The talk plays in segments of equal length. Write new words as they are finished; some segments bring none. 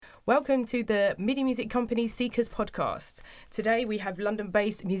Welcome to the Midi Music Company CICAS Podcast. Today we have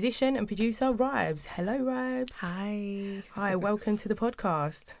London-based musician and producer Rybes. Hello, Rybes. Hi. Hi, welcome to the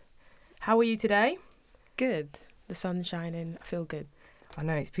podcast. How are you today? Good. The sun's shining. I feel good. I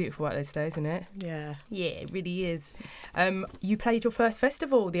know, it's beautiful out there today, isn't it? Yeah. Yeah, it really is. You played your first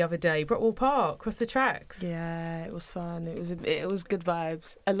festival the other day, Brockwell Park, across the tracks. Yeah, it was fun. It was good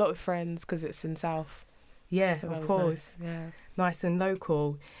vibes. A lot of friends because it's in South. Yeah, So of course. Nice. Yeah. Nice and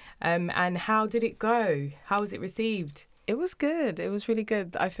local. And how did it go? How was it received? It was good. It was really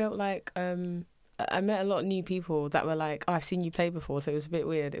good. I felt like I met a lot of new people that were like, oh, I've seen you play before, so it was a bit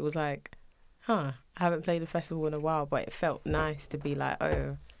weird. It was like, I haven't played a festival in a while, but it felt nice to be like,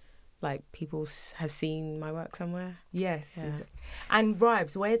 oh, like people have seen my work somewhere. Yes. Yeah. And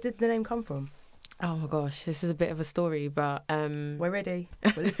Rybes, where did the name come from? Oh my gosh, this is a bit of a story, but we're ready.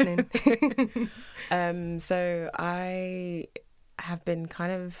 We're listening. So I have been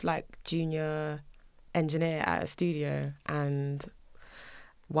kind of like junior engineer at a studio, and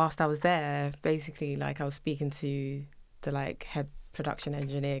whilst I was there, basically like I was speaking to the like head production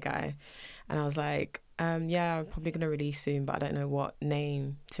engineer guy, and I was like, yeah, I'm probably going to release soon, but I don't know what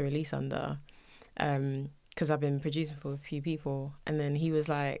name to release under, because I've been producing for a few people. And then he was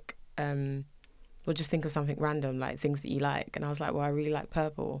like, well, just think of something random, like things that you like. And I was like, well, I really like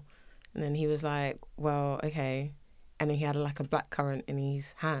purple. And then he was like, well, okay. And then he had like a blackcurrant in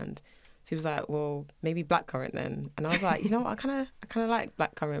his hand. So he was like, well, maybe blackcurrant then. And I was like, you know what, I kind of like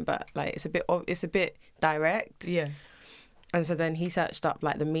blackcurrant, but like it's a bit direct. Yeah. And so then he searched up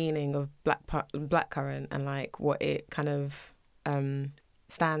like the meaning of blackcurrant and like what it kind of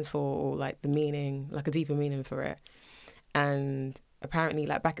stands for, or like the meaning, like a deeper meaning for it. And apparently,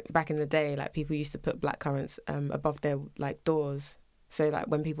 like back in the day, like people used to put blackcurrants above their like doors, so like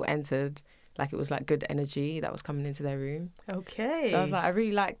when people entered, like it was like good energy that was coming into their room. Okay. So I was like, I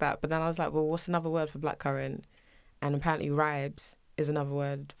really like that, but then I was like, well, what's another word for blackcurrant? And apparently, Rybes is another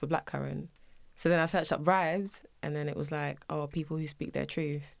word for blackcurrant. So then I searched up Rybes, and then it was like, oh, people who speak their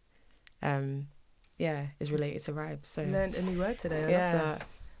truth. Yeah, is related to Rybes. So learned a new word today. I love that.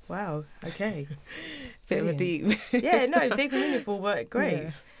 Wow. Okay. Bit of a deep. Yeah, no, deep and meaningful, but great.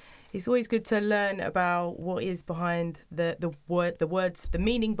 Yeah. It's always good to learn about what is behind the words, the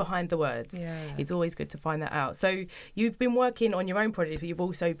meaning behind the words. Yeah. It's always good to find that out. So you've been working on your own project, but you've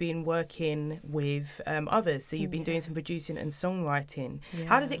also been working with others. So you've been doing some producing and songwriting. Yeah.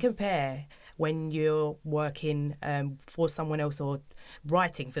 How does it compare when you're working for someone else, or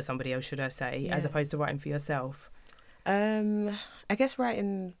writing for somebody else, should I say, as opposed to writing for yourself? I guess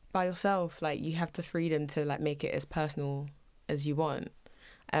writing by yourself, like you have the freedom to like make it as personal as you want.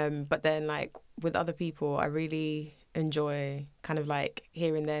 But then like with other people, I really enjoy kind of like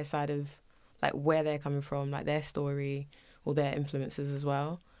hearing their side of like where they're coming from, like their story or their influences as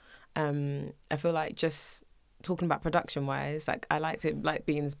well. I feel like just talking about production wise, like I like to like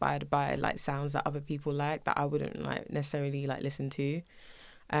be inspired by like sounds that other people like that I wouldn't like necessarily like listen to.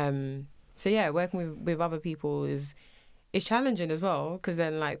 So yeah, working with other people is challenging as well, because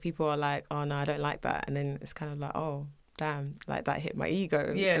then like people are like, oh no, I don't like that, and then it's kind of like, oh damn, like that hit my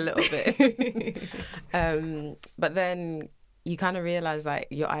ego a little bit. But then you kind of realize like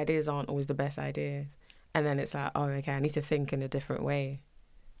your ideas aren't always the best ideas, and then it's like, oh okay, I need to think in a different way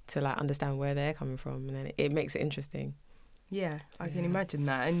to like understand where they're coming from, and then it makes it interesting. Yeah, so, I can imagine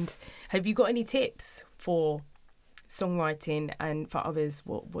that. And have you got any tips for songwriting, and for others,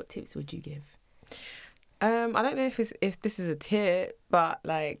 what tips would you give? I don't know if this is a tip, but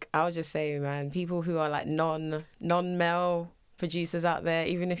like I'll just say, man, people who are like non-male producers out there,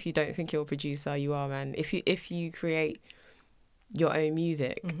 even if you don't think you're a producer, you are, man. If you create your own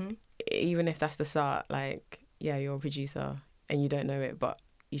music, even if that's the start, like yeah, you're a producer and you don't know it, but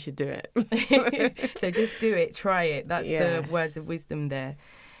you should do it. So just do it, try it. That's the words of wisdom there.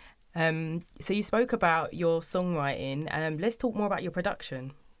 So you spoke about your songwriting. Let's talk more about your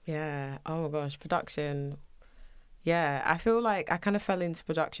production. Yeah. Oh my gosh, production. Yeah, I feel like I kind of fell into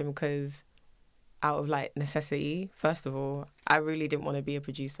production because out of like necessity. First of all, I really didn't want to be a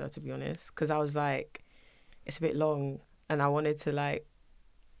producer, to be honest, because I was like, it's a bit long, and I wanted to like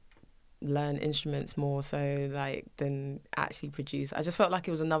learn instruments more so like than actually produce. I just felt like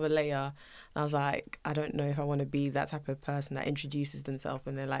it was another layer, and I was like, I don't know if I want to be that type of person that introduces themselves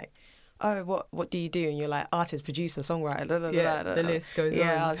and they're like, oh, what do you do? And you're like, artist, producer, songwriter, the list goes on.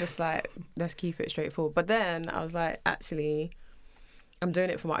 Yeah, I was just like, let's keep it straightforward. But then I was like, actually, I'm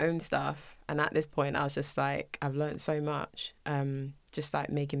doing it for my own stuff. And at this point, I was just like, I've learned so much. Just like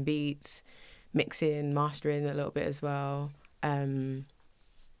making beats, mixing, mastering a little bit as well. Creating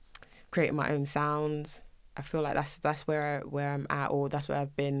my own sounds. I feel like that's where I'm at, or that's where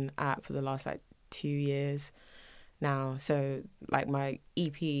I've been at for the last like 2 years now. So like my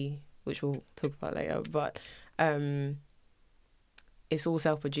EP, which we'll talk about later, but it's all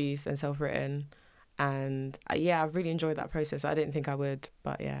self-produced and self-written. And I've really enjoyed that process. I didn't think I would,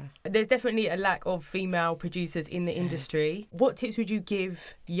 but yeah. There's definitely a lack of female producers in the industry. What tips would you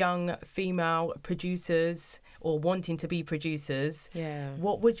give young female producers or wanting to be producers? Yeah.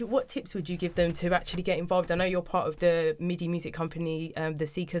 What tips would you give them to actually get involved? I know you're part of the Midi music company, the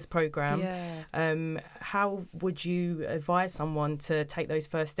CICAS program. Yeah. How would you advise someone to take those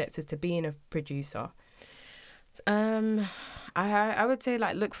first steps as to being a producer? I would say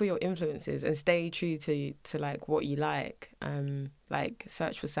like look for your influences and stay true to like what you like. Like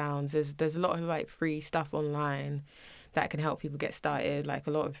search for sounds. There's a lot of like free stuff online that can help people get started. Like a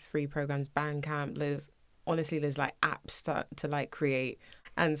lot of free programs, Bandcamp. There's like apps to like create.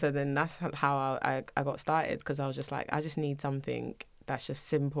 And so then that's how I got started, because I was just like, I just need something that's just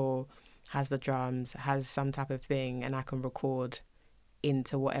simple, has the drums, has some type of thing, and I can record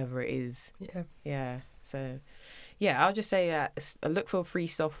into whatever it is. Yeah. So I'll just say that look for free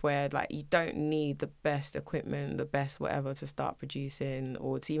software. Like you don't need the best equipment, the best whatever to start producing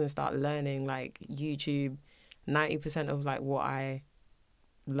or to even start learning. Like YouTube, 90% of like what I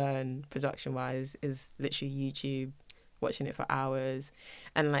learn production wise is literally YouTube, watching it for hours.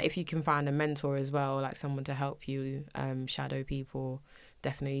 And like if you can find a mentor as well, like someone to help you shadow people,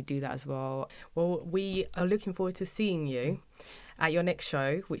 definitely do that as well. Well, we are looking forward to seeing you at your next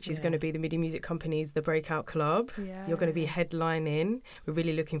show, which is going to be the Midi Music Company's The Breakout Club. Yeah. You're going to be headlining. We're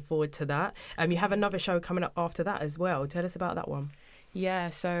really looking forward to that. You have another show coming up after that as well. Tell us about that one. Yeah,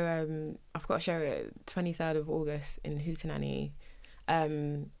 so I've got a show at 23rd of August in Hootananny.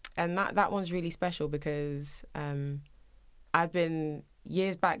 And that one's really special because I've been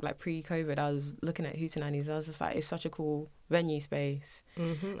years back, like pre-COVID, I was looking at Hootananny's. I was just like, it's such a cool venue space.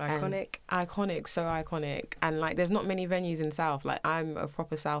 Iconic, so iconic. And like, there's not many venues in South. Like, I'm a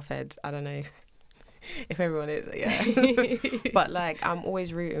proper South head. I don't know if everyone is, but like, I'm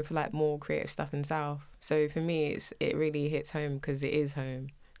always rooting for like more creative stuff in South. So for me, it really hits home because it is home.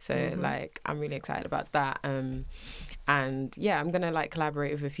 So like, I'm really excited about that. And yeah, I'm gonna like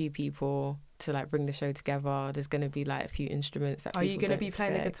collaborate with a few people to like bring the show together. There's going to be like a few instruments that Are you going to be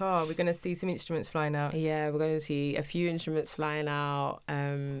playing the guitar? We're going to see some instruments flying out. Yeah, we're going to see a few instruments flying out.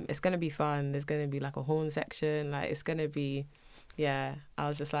 It's going to be fun. There's going to be like a horn section. Like it's going to be, I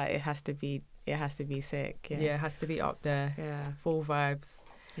was just like, it has to be sick. Yeah, it has to be up there. Yeah. Full vibes.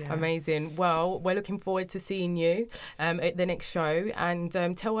 Yeah. Amazing. Well, we're looking forward to seeing you at the next show. And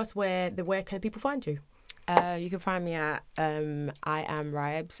tell us where can people find you? You can find me at I am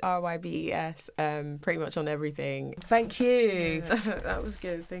Rybes, Rybes, pretty much on everything. Thank you. That was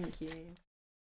good. Thank you.